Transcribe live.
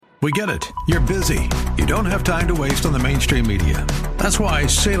We get it. You're busy. You don't have time to waste on the mainstream media. That's why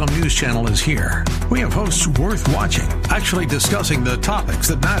Salem News Channel is here. We have hosts worth watching, actually discussing the topics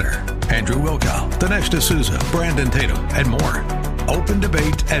that matter. Andrew Wilkow, Dinesh D'Souza, Brandon Tatum, and more. Open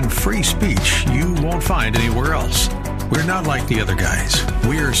debate and free speech you won't find anywhere else. We're not like the other guys.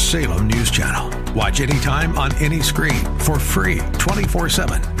 We're Salem News Channel. Watch anytime on any screen for free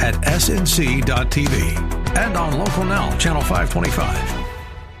 24/7 at snc.tv and on Local Now, Channel 525.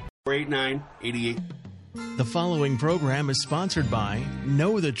 489-88. The following program is sponsored by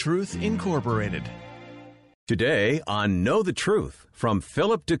Know the Truth Incorporated. Today on Know the Truth from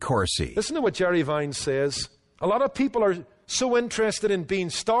Philip DeCourcy. Listen to what Jerry Vines says. A lot of people are so interested in being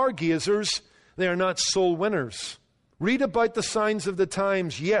stargazers, they are not soul winners. Read about the signs of the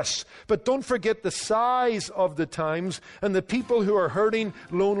times, yes, but don't forget the size of the times and the people who are hurting,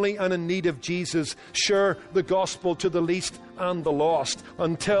 lonely, and in need of Jesus. Share the gospel to the least and the lost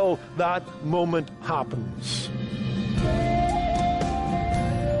until that moment happens.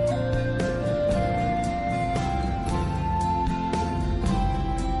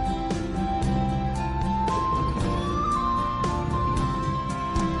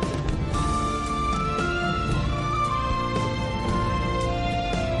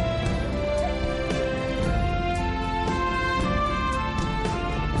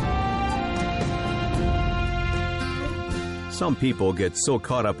 Some people get so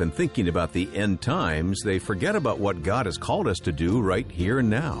caught up in thinking about the end times, they forget about what God has called us to do right here and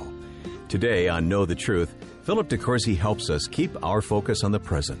now. Today on Know the Truth, Philip DeCourcy helps us keep our focus on the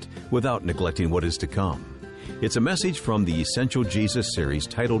present without neglecting what is to come. It's a message from the Essential Jesus series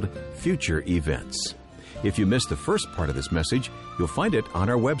titled Future Events. If you missed the first part of this message, you'll find it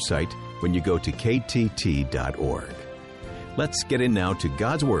on our website when you go to ktt.org. Let's get in now to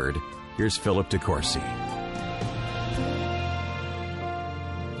God's Word. Here's Philip DeCourcy.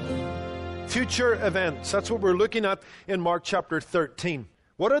 Future events. That's what we're looking at in Mark chapter 13.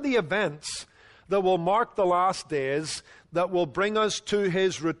 What are the events that will mark the last days that will bring us to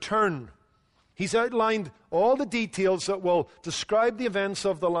his return? He's outlined all the details that will describe the events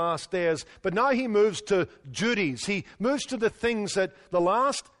of the last days. But now he moves to duties. He moves to the things that the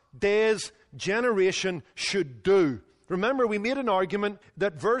last days generation should do. Remember, we made an argument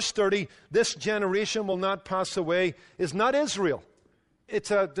that verse 30, this generation will not pass away, is not Israel. It's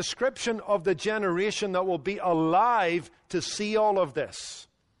a description of the generation that will be alive to see all of this.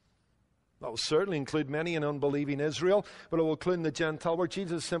 That will certainly include many in unbelieving Israel, but it will include the Gentile, where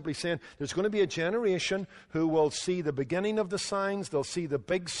Jesus is simply saying there's going to be a generation who will see the beginning of the signs, they'll see the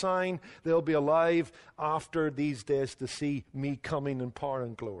big sign, they'll be alive after these days to see me coming in power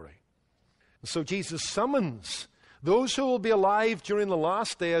and glory. And so Jesus summons those who will be alive during the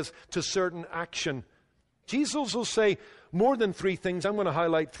last days to certain action. Jesus will say more than three things. I'm going to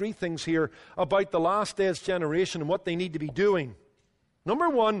highlight three things here about the last days generation and what they need to be doing. Number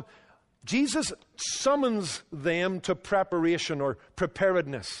one, Jesus summons them to preparation or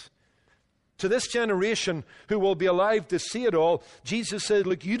preparedness. To this generation who will be alive to see it all, Jesus said,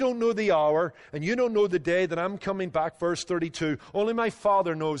 look, you don't know the hour and you don't know the day that I'm coming back, verse 32. Only my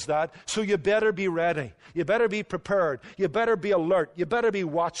Father knows that, so you better be ready. You better be prepared. You better be alert. You better be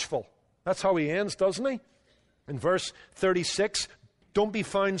watchful. That's how he ends, doesn't he? In verse 36, don't be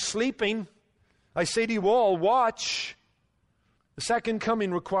found sleeping. I say to you all, watch. The second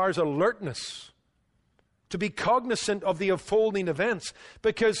coming requires alertness, to be cognizant of the unfolding events.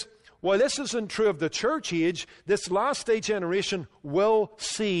 Because while this isn't true of the church age, this last day generation will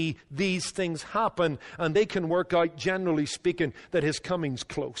see these things happen, and they can work out, generally speaking, that his coming's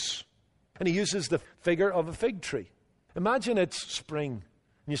close. And he uses the figure of a fig tree. Imagine it's spring,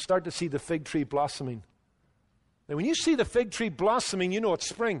 and you start to see the fig tree blossoming. And when you see the fig tree blossoming, you know it's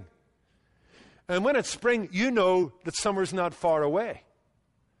spring. And when it's spring, you know that summer's not far away.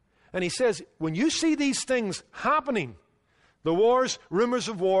 And he says, when you see these things happening, the wars, rumors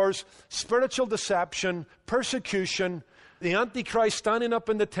of wars, spiritual deception, persecution, the Antichrist standing up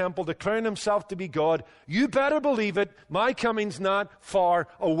in the temple, declaring himself to be God, you better believe it, my coming's not far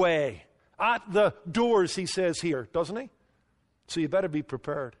away. At the doors, he says here, doesn't he? So you better be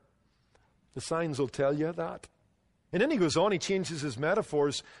prepared. The signs will tell you that. And then he goes on, he changes his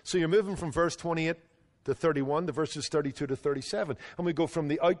metaphors. So you're moving from verse 28 to 31, to verses 32 to 37. And we go from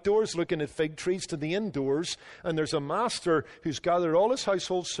the outdoors looking at fig trees to the indoors. And there's a master who's gathered all his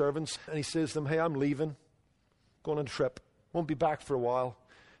household servants. And he says to them, hey, I'm leaving. Going on a trip. Won't be back for a while.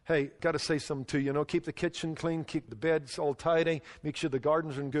 Hey, got to say something to you, keep the kitchen clean, keep the beds all tidy, make sure the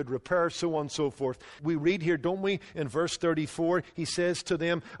gardens are in good repair, so on and so forth. We read here, don't we, in verse 34, he says to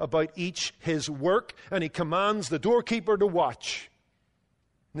them about each his work, and he commands the doorkeeper to watch.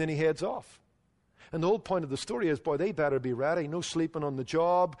 And then he heads off. And the whole point of the story is, boy, they better be ready. No sleeping on the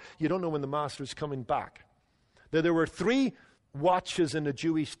job. You don't know when the master's coming back. There were 3 watches in a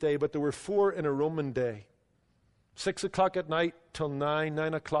Jewish day, but there were 4 in a Roman day. 6 o'clock at night till 9,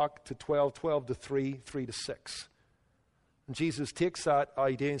 9 o'clock to 12, 12 to 3, 3 to 6. And Jesus takes that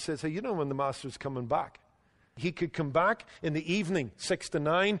idea and says, hey, you know when the master's coming back. He could come back in the evening, 6 to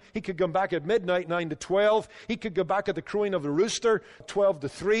 9. He could come back at midnight, 9 to 12. He could go back at the crowing of the rooster, 12 to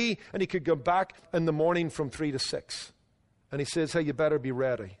 3. And he could come back in the morning from 3 to 6. And he says, hey, you better be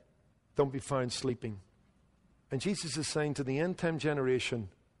ready. Don't be found sleeping. And Jesus is saying to the end-time generation,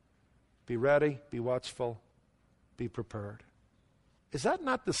 be ready, be watchful, be prepared. Is that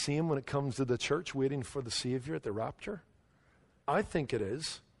not the same when it comes to the church waiting for the Savior at the rapture? I think it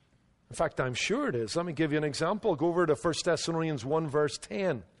is. In fact, I'm sure it is. Let me give you an example. Go over to 1 Thessalonians 1, verse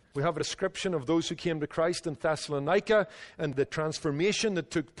 10. We have a description of those who came to Christ in Thessalonica and the transformation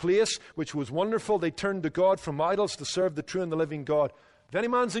that took place, which was wonderful. They turned to God from idols to serve the true and the living God. If any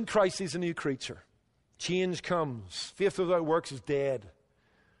man's in Christ, he's a new creature. Change comes. Faith without works is dead.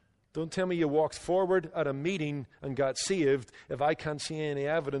 Don't tell me you walked forward at a meeting and got saved if I can't see any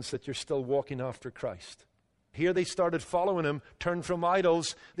evidence that you're still walking after Christ. Here they started following him, turned from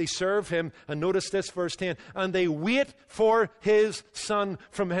idols, they serve him, and notice this, verse 10, and they wait for his Son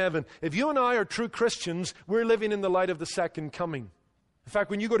from heaven. If you and I are true Christians, we're living in the light of the second coming. In fact,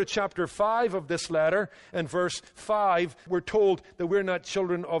 when you go to chapter 5 of this letter, and verse 5, we're told that we're not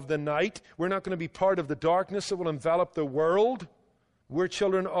children of the night. We're not going to be part of the darkness that will envelop the world. We're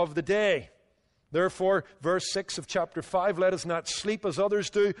children of the day. Therefore, verse 6 of chapter 5, let us not sleep as others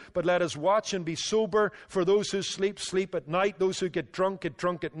do, but let us watch and be sober. For those who sleep, sleep at night. Those who get drunk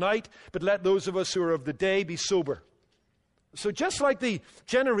at night. But let those of us who are of the day be sober. So just like the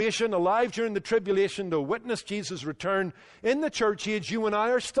generation alive during the tribulation to witness Jesus' return, in the church age, you and I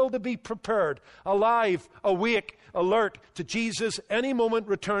are still to be prepared, alive, awake, alert to Jesus' any moment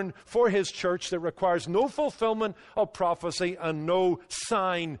return for his church that requires no fulfillment of prophecy and no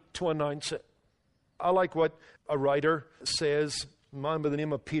sign to announce it. I like what a writer says, a man by the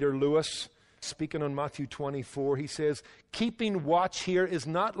name of Peter Lewis, speaking on Matthew 24. He says, keeping watch here is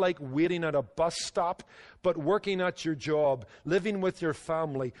not like waiting at a bus stop, but working at your job, living with your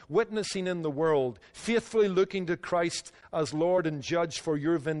family, witnessing in the world, faithfully looking to Christ as Lord and Judge for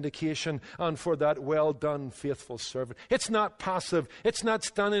your vindication and for that well done, faithful servant. It's not passive. It's not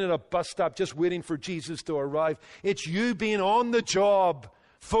standing at a bus stop just waiting for Jesus to arrive. It's you being on the job,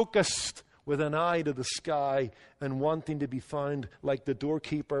 focused, with an eye to the sky and wanting to be found like the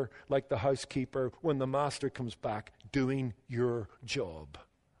doorkeeper, like the housekeeper, when the master comes back, doing your job.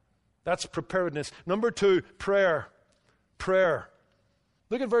 That's preparedness. Number 2, prayer. Prayer.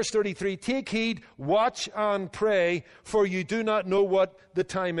 Look at verse 33. Take heed, watch and pray, for you do not know what the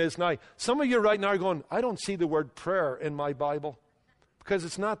time is. Now, some of you right now are going, I don't see the word prayer in my Bible, because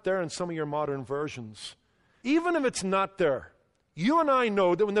it's not there in some of your modern versions. Even if it's not there, you and I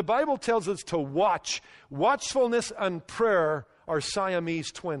know that when the Bible tells us to watch, watchfulness and prayer are Siamese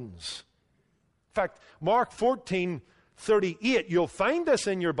twins. In fact, Mark 14:38, you'll find this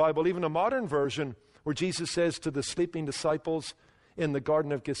in your Bible, even a modern version, where Jesus says to the sleeping disciples in the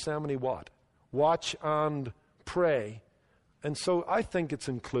Garden of Gethsemane, what? Watch and pray. And so I think it's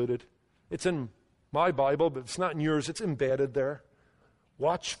included. It's in my Bible, but it's not in yours. It's embedded there.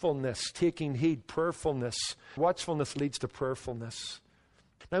 Watchfulness, taking heed, prayerfulness. Watchfulness leads to prayerfulness.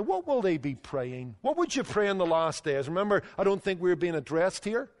 Now, what will they be praying? What would you pray in the last days? Remember, I don't think we're being addressed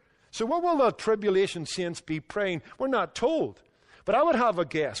here. So what will the tribulation saints be praying? We're not told. But I would have a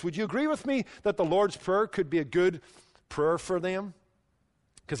guess. Would you agree with me that the Lord's Prayer could be a good prayer for them?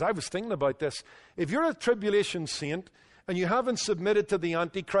 Because I was thinking about this. If you're a tribulation saint, and you haven't submitted to the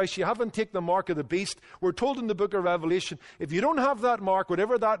Antichrist, you haven't taken the mark of the beast, we're told in the book of Revelation, if you don't have that mark,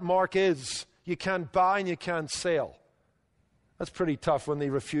 whatever that mark is, you can't buy and you can't sell. That's pretty tough when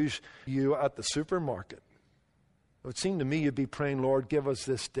they refuse you at the supermarket. It would seem to me you'd be praying, Lord, give us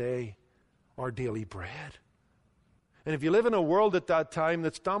this day our daily bread. And if you live in a world at that time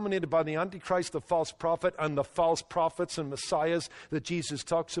that's dominated by the Antichrist, the false prophet, and the false prophets and messiahs that Jesus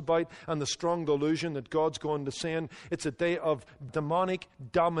talks about, and the strong delusion that God's going to send, it's a day of demonic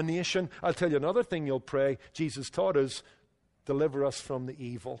domination. I'll tell you another thing you'll pray. Jesus taught us, deliver us from the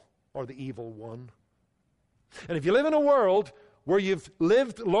evil, or the evil one. And if you live in a world where you've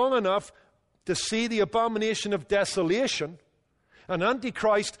lived long enough to see the abomination of desolation, an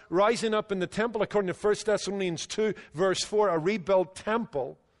Antichrist rising up in the temple, according to 1 Thessalonians 2, verse 4, a rebuilt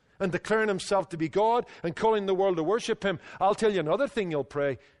temple, and declaring himself to be God and calling the world to worship him, I'll tell you another thing you'll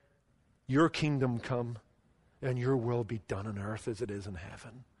pray. Your kingdom come. and your will be done on earth as it is in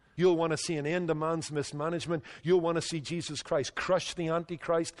heaven. You'll want to see an end to man's mismanagement. You'll want to see Jesus Christ crush the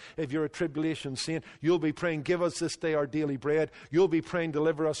Antichrist. If you're a tribulation saint, you'll be praying, give us this day our daily bread. You'll be praying,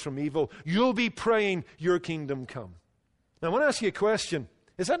 deliver us from evil. You'll be praying, your kingdom come. Now, I want to ask you a question.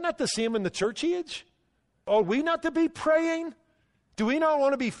 Is that not the same in the church age? Ought we not to be praying? Do we not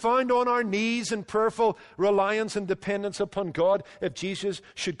want to be found on our knees in prayerful reliance and dependence upon God if Jesus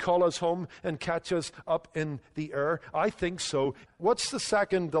should call us home and catch us up in the air? I think so. What's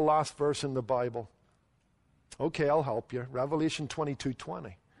the last verse in the Bible? Okay, I'll help you. Revelation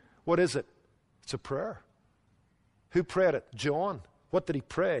 22:20. What is it? It's a prayer. Who prayed it? John. What did he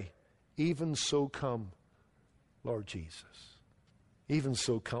pray? Even so come, Lord Jesus. Even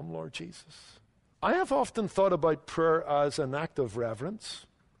so come, Lord Jesus. I have often thought about prayer as an act of reverence.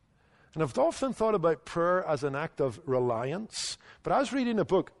 And I've often thought about prayer as an act of reliance. But I was reading a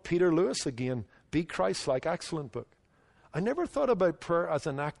book, Peter Lewis again, Be Christ-like, excellent book. I never thought about prayer as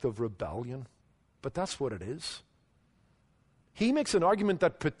an act of rebellion. But that's what it is. He makes an argument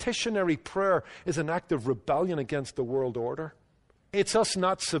that petitionary prayer is an act of rebellion against the world order. It's us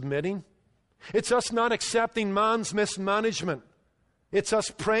not submitting. It's us not accepting man's mismanagement. It's us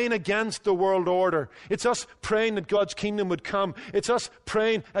praying against the world order. It's us praying that God's kingdom would come. It's us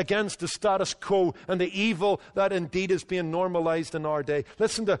praying against the status quo and the evil that indeed is being normalized in our day.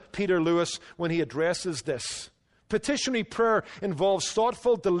 Listen to Peter Lewis when he addresses this. Petitionary prayer involves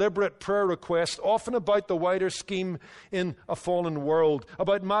thoughtful, deliberate prayer requests, often about the wider scheme in a fallen world,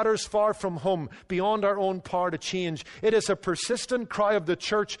 about matters far from home, beyond our own power to change. It is a persistent cry of the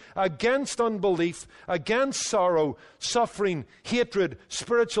church against unbelief, against sorrow, suffering, hatred,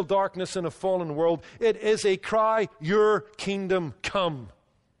 spiritual darkness in a fallen world. It is a cry, your kingdom come.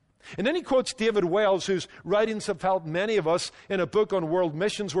 And then he quotes David Wells, whose writings have helped many of us, in a book on world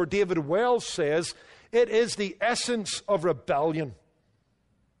missions, where David Wells says, it is the essence of rebellion.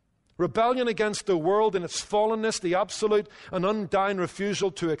 Rebellion against the world and its fallenness, the absolute and undying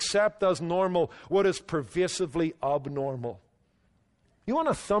refusal to accept as normal what is pervasively abnormal. You want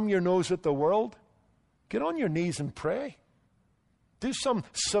to thumb your nose at the world? Get on your knees and pray. Do some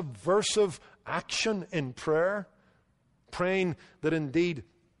subversive action in prayer, praying that indeed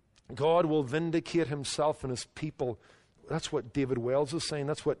God will vindicate himself and his people. That's what David Wells is saying.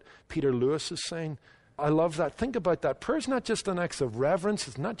 That's what Peter Lewis is saying. I love that. Think about that. Prayer is not just an act of reverence.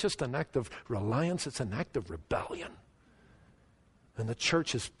 It's not just an act of reliance. It's an act of rebellion. And the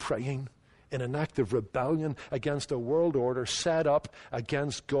church is praying in an act of rebellion against a world order set up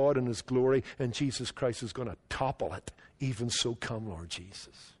against God and his glory. And Jesus Christ is going to topple it. Even so come, Lord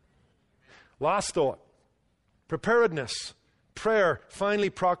Jesus. Last thought. Preparedness. Prayer. Finally,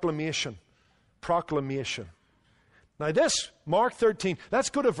 proclamation. Proclamation. Now this, Mark 13,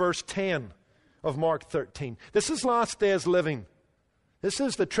 let's go to verse 10 of Mark 13. This is last days living. This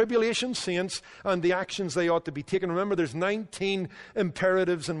is the tribulation saints and the actions they ought to be taking. Remember, there's 19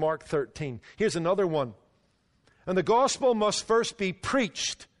 imperatives in Mark 13. Here's another one. And the gospel must first be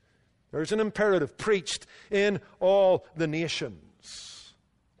preached. There's an imperative, preached in all the nations.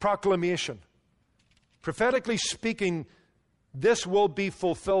 Proclamation. Prophetically speaking, this will be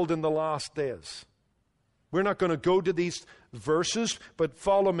fulfilled in the last days. We're not going to go to these verses, but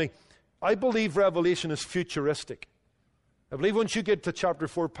follow me. I believe Revelation is futuristic. I believe once you get to chapter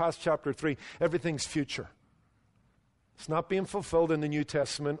 4, past chapter 3, everything's future. It's not being fulfilled in the New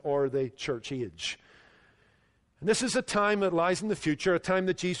Testament or the church age. And this is a time that lies in the future, a time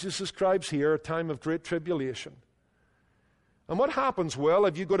that Jesus describes here, a time of great tribulation. And what happens? Well,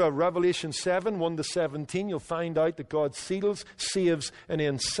 if you go to Revelation 7, 1 to 17, you'll find out that God seals, saves, and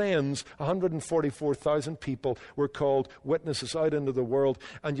then sends 144,000 people were called witnesses out into the world.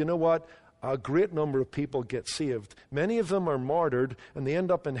 And you know what? A great number of people get saved. Many of them are martyred, and they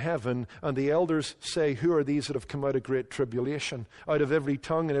end up in heaven, and the elders say, who are these that have come out of great tribulation? Out of every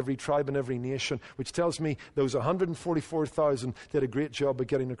tongue and every tribe and every nation, which tells me those 144,000 did a great job of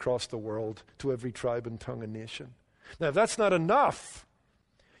getting across the world to every tribe and tongue and nation. Now, if that's not enough,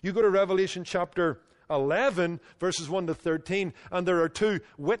 you go to Revelation chapter 11, verses 1 to 13, and there are two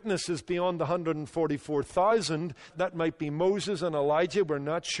witnesses beyond the 144,000. That might be Moses and Elijah. We're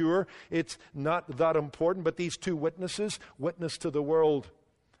not sure. It's not that important. But these two witnesses witness to the world.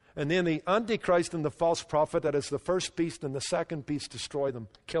 And then the Antichrist and the false prophet, that is the first beast and the second beast, destroy them,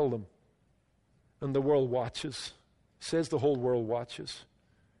 kill them. And the world watches. It says the whole world watches.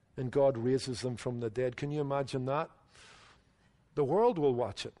 And God raises them from the dead. Can you imagine that? The world will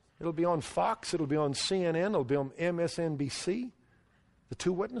watch it. It'll be on Fox, it'll be on CNN, it'll be on MSNBC. The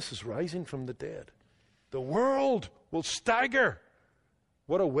two witnesses rising from the dead. The world will stagger.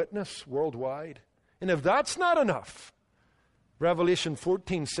 What a witness worldwide. And if that's not enough, Revelation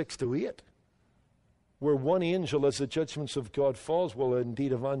 14, 6-8, where one angel, as the judgments of God falls, will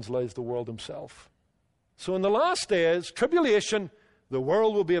indeed evangelize the world himself. So in the last days, tribulation, the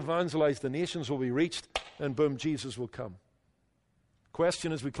world will be evangelized, the nations will be reached, and boom, Jesus will come.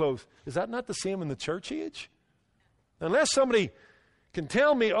 Question as we close, is that not the same in the church age? Unless somebody can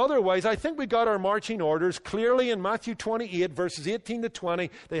tell me otherwise, I think we got our marching orders clearly in Matthew 28, verses 18 to 20.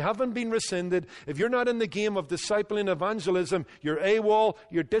 They haven't been rescinded. If you're not in the game of discipling evangelism, you're AWOL,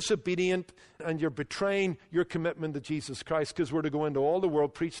 you're disobedient, and you're betraying your commitment to Jesus Christ, because we're to go into all the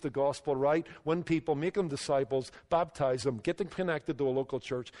world, preach the gospel, right? Win people, make them disciples, baptize them, get them connected to a local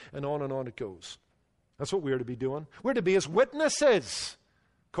church, and on it goes. That's what we're to be doing. We're to be as witnesses,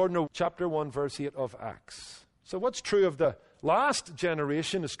 according to chapter 1, verse 8 of Acts. So what's true of the last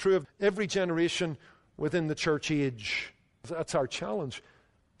generation is true of every generation within the church age. That's our challenge.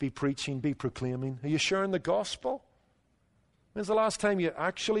 Be preaching, be proclaiming. Are you sharing the gospel? When's the last time you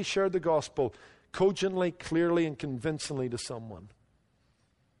actually shared the gospel cogently, clearly, and convincingly to someone?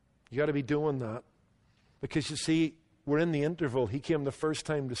 You got to be doing that. Because you see, we're in the interval. He came the first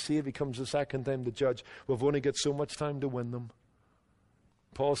time to save. He comes the second time to judge. We've only got so much time to win them.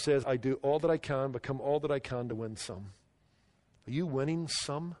 Paul says, I do all that I can, become all that I can to win some. Are you winning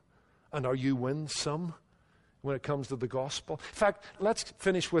some? And are you win some when it comes to the gospel? In fact, let's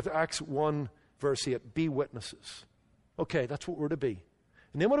finish with Acts 1, verse 8. Be witnesses. Okay, that's what we're to be.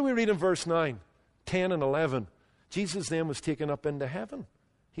 And then what do we read in verse 9, 10, and 11? Jesus' name was taken up into heaven.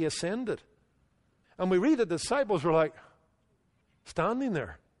 He ascended. And we read the disciples were like standing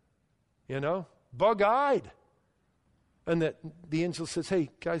there, bug-eyed. And the angel says,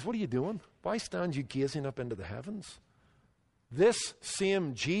 hey, guys, what are you doing? Why stand you gazing up into the heavens? This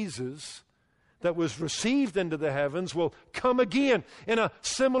same Jesus that was received into the heavens will come again in a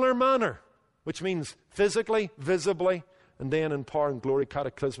similar manner, which means physically, visibly, and then in power and glory,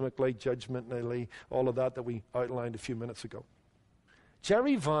 cataclysmically, judgmentally, all of that we outlined a few minutes ago.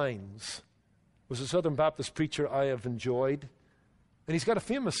 Jerry Vines was a Southern Baptist preacher I have enjoyed, and he's got a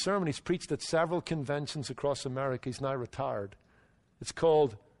famous sermon he's preached at several conventions across America. He's now retired. It's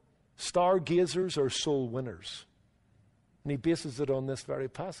called Stargazers or Soul Winners. And he bases it on this very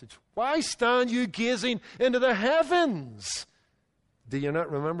passage. Why stand you gazing into the heavens? Do you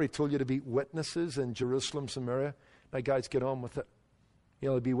not remember he told you to be witnesses in Jerusalem, Samaria? Now, guys, get on with it.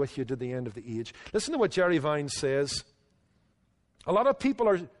 He'll be with you to the end of the age. Listen to what Jerry Vines says. A lot of people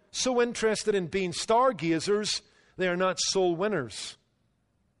are so interested in being stargazers, they are not soul winners.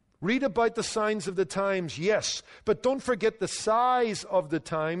 Read about the signs of the times, yes, but don't forget the size of the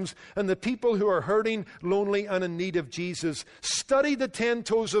times and the people who are hurting, lonely, and in need of Jesus. Study the 10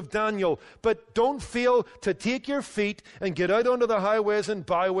 toes of Daniel, but don't fail to take your feet and get out onto the highways and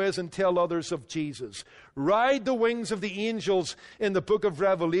byways and tell others of Jesus. Ride the wings of the angels in the book of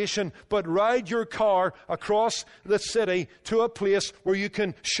Revelation, but ride your car across the city to a place where you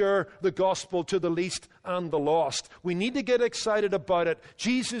can share the gospel to the least and the lost. We need to get excited about it.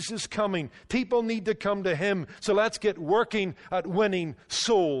 Jesus is coming. People need to come to Him. So let's get working at winning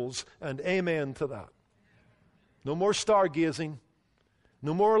souls, and amen to that. No more stargazing.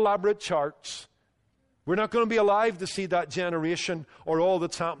 No more elaborate charts. We're not going to be alive to see that generation or all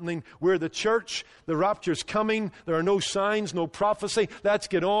that's happening. We're the church. The rapture's coming. There are no signs, no prophecy. Let's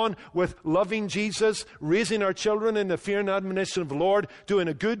get on with loving Jesus, raising our children in the fear and admonition of the Lord, doing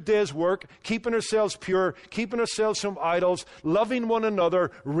a good day's work, keeping ourselves pure, keeping ourselves from idols, loving one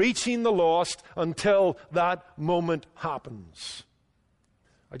another, reaching the lost until that moment happens.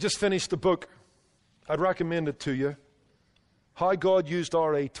 I just finished the book. I'd recommend it to you. How God Used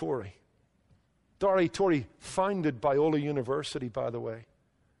R.A. Torrey. R.A. Torrey founded Biola University, by the way.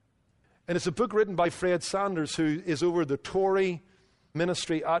 And it's a book written by Fred Sanders, who is over the Torrey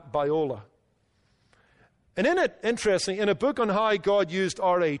ministry at Biola. And in it, interesting, in a book on how God used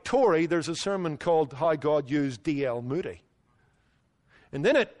R.A. Torrey, there's a sermon called How God Used D.L. Moody. And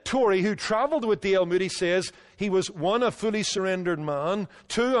then Torrey, who traveled with D.L. Moody, says he was 1, a fully surrendered man,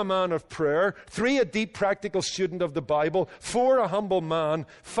 2, a man of prayer, 3, a deep practical student of the Bible, 4, a humble man,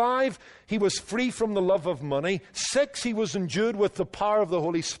 5, he was free from the love of money, 6, he was endued with the power of the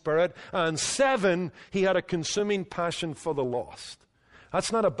Holy Spirit, and 7, he had a consuming passion for the lost.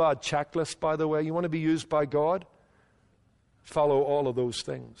 That's not a bad checklist, by the way. You want to be used by God? Follow all of those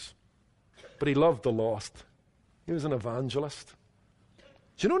things. But he loved the lost. He was an evangelist.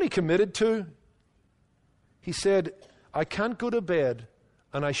 Do you know what he committed to? He said, I can't go to bed,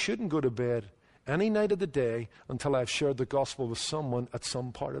 and I shouldn't go to bed any night of the day until I've shared the gospel with someone at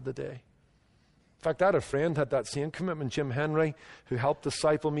some part of the day. In fact, I had a friend had that same commitment, Jim Henry, who helped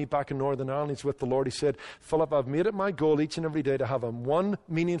disciple me back in Northern Ireland. He's with the Lord. He said, Philip, I've made it my goal each and every day to have one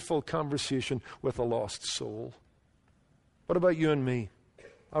meaningful conversation with a lost soul. What about you and me?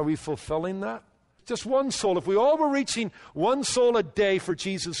 Are we fulfilling that? Just one soul. If we all were reaching one soul a day for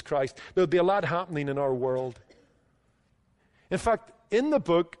Jesus Christ, there would be a lot happening in our world. In fact, in the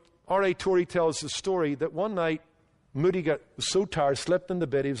book, R.A. Torrey tells the story that one night, Moody was so tired, slept in the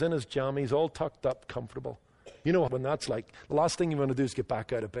bed. He was in his jammies, all tucked up, comfortable. You know when that's like. The last thing you want to do is get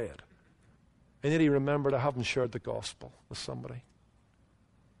back out of bed. And then he remembered, I haven't shared the gospel with somebody.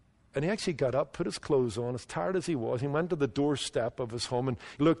 And he actually got up, put his clothes on, as tired as he was. He went to the doorstep of his home and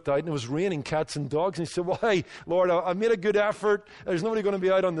he looked out, and it was raining cats and dogs. And he said, well, hey, Lord, I made a good effort. There's nobody going to be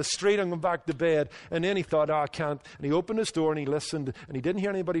out on the street. I'm going back to bed. And then he thought, I can't. And he opened his door and he listened. And he didn't hear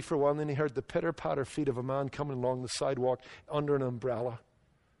anybody for a while. And then he heard the pitter-patter feet of a man coming along the sidewalk under an umbrella.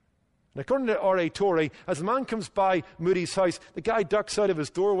 And according to R.A. Torrey, as the man comes by Moody's house, the guy ducks out of his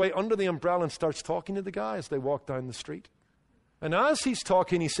doorway under the umbrella and starts talking to the guy as they walk down the street. And as he's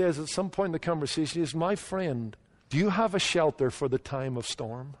talking, he says at some point in the conversation, he says, my friend, do you have a shelter for the time of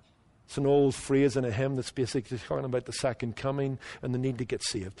storm? It's an old phrase in a hymn that's basically talking about the second coming and the need to get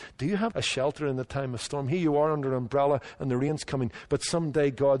saved. Do you have a shelter in the time of storm? Here you are under an umbrella and the rain's coming, but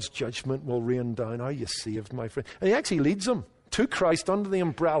someday God's judgment will rain down. Are you saved, my friend? And he actually leads him to Christ under the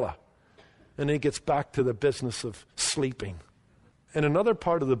umbrella. And then he gets back to the business of sleeping. In another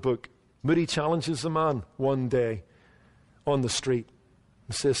part of the book, Moody challenges the man one day on the street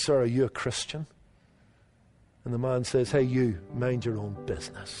and says, sir, are you a Christian? And the man says, hey, you, mind your own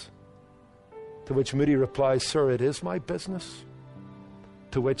business. To which Moody replies, sir, it is my business.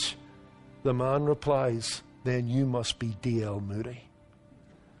 To which the man replies, then you must be D.L. Moody.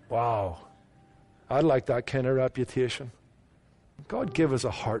 Wow. I'd like that kind of reputation. God give us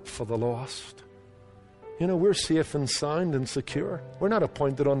a heart for the lost. You know, we're safe and sound and secure. We're not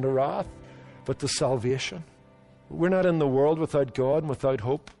appointed unto wrath, but to salvation. We're not in the world without God and without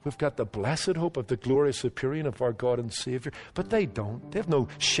hope. We've got the blessed hope of the glorious appearing of our God and Savior. But they don't. They have no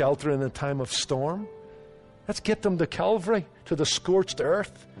shelter in the time of storm. Let's get them to Calvary, to the scorched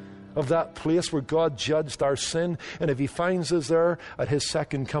earth of that place where God judged our sin. And if He finds us there at His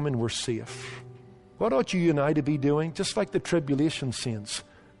second coming, we're safe. What ought you and I to be doing? Just like the tribulation saints,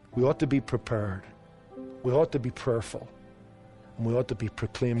 we ought to be prepared. We ought to be prayerful. And we ought to be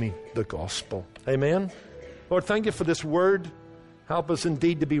proclaiming the gospel. Amen? Lord, thank you for this word. Help us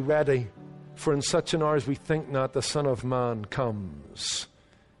indeed to be ready, for in such an hour as we think not, the Son of Man comes.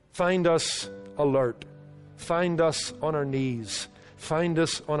 Find us alert. Find us on our knees. Find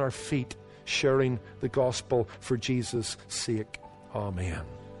us on our feet, sharing the gospel for Jesus' sake. Amen.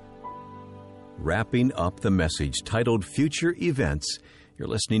 Wrapping up the message titled Future Events, you're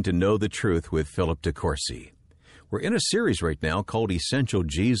listening to Know the Truth with Philip DeCourcy. We're in a series right now called Essential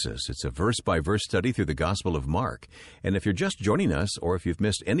Jesus. It's a verse-by-verse study through the Gospel of Mark. And if you're just joining us, or if you've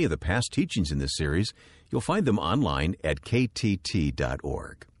missed any of the past teachings in this series, you'll find them online at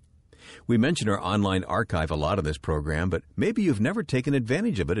ktt.org. We mention our online archive a lot in this program, but maybe you've never taken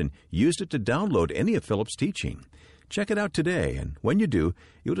advantage of it and used it to download any of Philip's teaching. Check it out today, and when you do,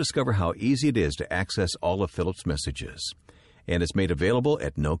 you'll discover how easy it is to access all of Philip's messages. And it's made available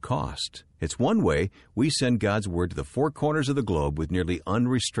at no cost. It's one way we send God's Word to the four corners of the globe with nearly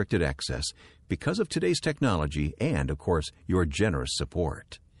unrestricted access because of today's technology and, of course, your generous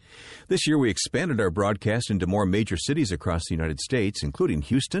support. This year we expanded our broadcast into more major cities across the United States, including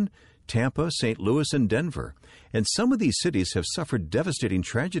Houston, Tampa, St. Louis, and Denver. And some of these cities have suffered devastating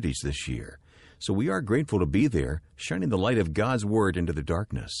tragedies this year. So we are grateful to be there, shining the light of God's Word into the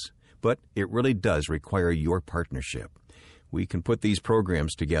darkness. But it really does require your partnership. We can put these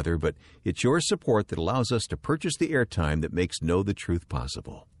programs together, but it's your support that allows us to purchase the airtime that makes Know the Truth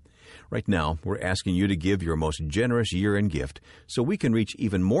possible. Right now, we're asking you to give your most generous year-end gift so we can reach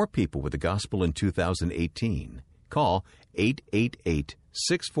even more people with the gospel in 2018. Call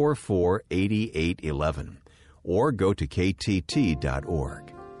 888-644-8811 or go to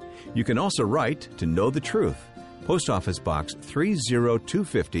ktt.org. You can also write to Know the Truth, Post Office Box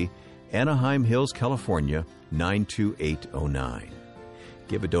 30250, Anaheim Hills, California, 92809.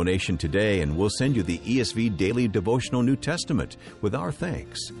 Give a donation today and we'll send you the ESV Daily Devotional New Testament with our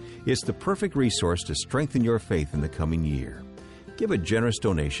thanks. It's the perfect resource to strengthen your faith in the coming year. Give a generous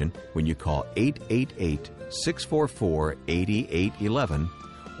donation when you call 888-644-8811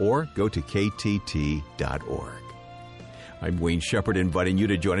 or go to ktt.org. I'm Wayne Shepherd, inviting you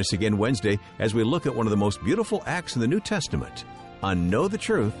to join us again Wednesday as we look at one of the most beautiful acts in the New Testament on Know the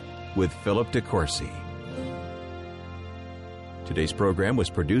Truth with Philip DeCourcy. Today's program was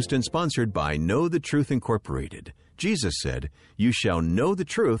produced and sponsored by Know the Truth Incorporated. Jesus said, "You shall know the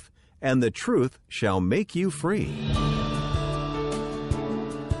truth, and the truth shall make you free."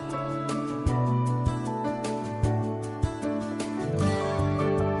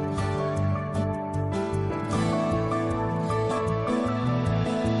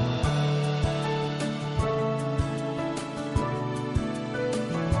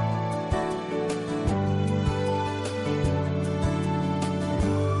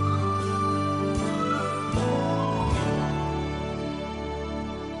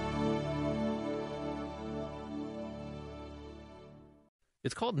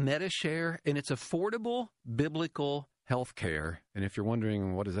 It's called Medi-Share, and it's affordable biblical health care. And if you're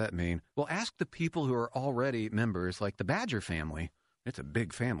wondering, what does that mean? Well, ask the people who are already members, like the Badger family. It's a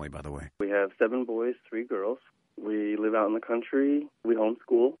big family, by the way. We have 7 boys, 3 girls. We live out in the country. We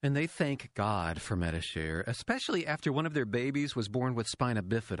homeschool. And they thank God for Medi-Share, especially after one of their babies was born with spina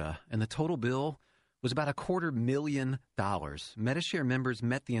bifida, and the total bill was about $250,000. Medi-Share members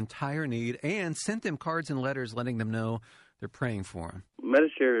met the entire need and sent them cards and letters letting them know they're praying for them.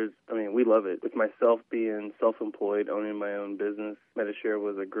 Medi-Share is, we love it. With myself being self-employed, owning my own business, Medi-Share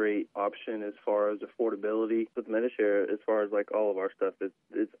was a great option as far as affordability. With Medi-Share, as far as all of our stuff,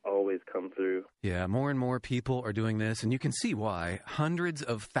 it's always come through. Yeah, more and more people are doing this, and you can see why. Hundreds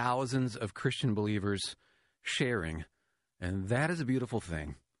of thousands of Christian believers sharing, and that is a beautiful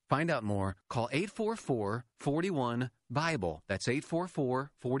thing. Find out more. Call 844-41-BIBLE. That's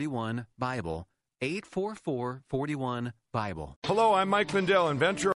 844-41-BIBLE. 844-41-BIBLE. Hello, I'm Mike Lindell, inventor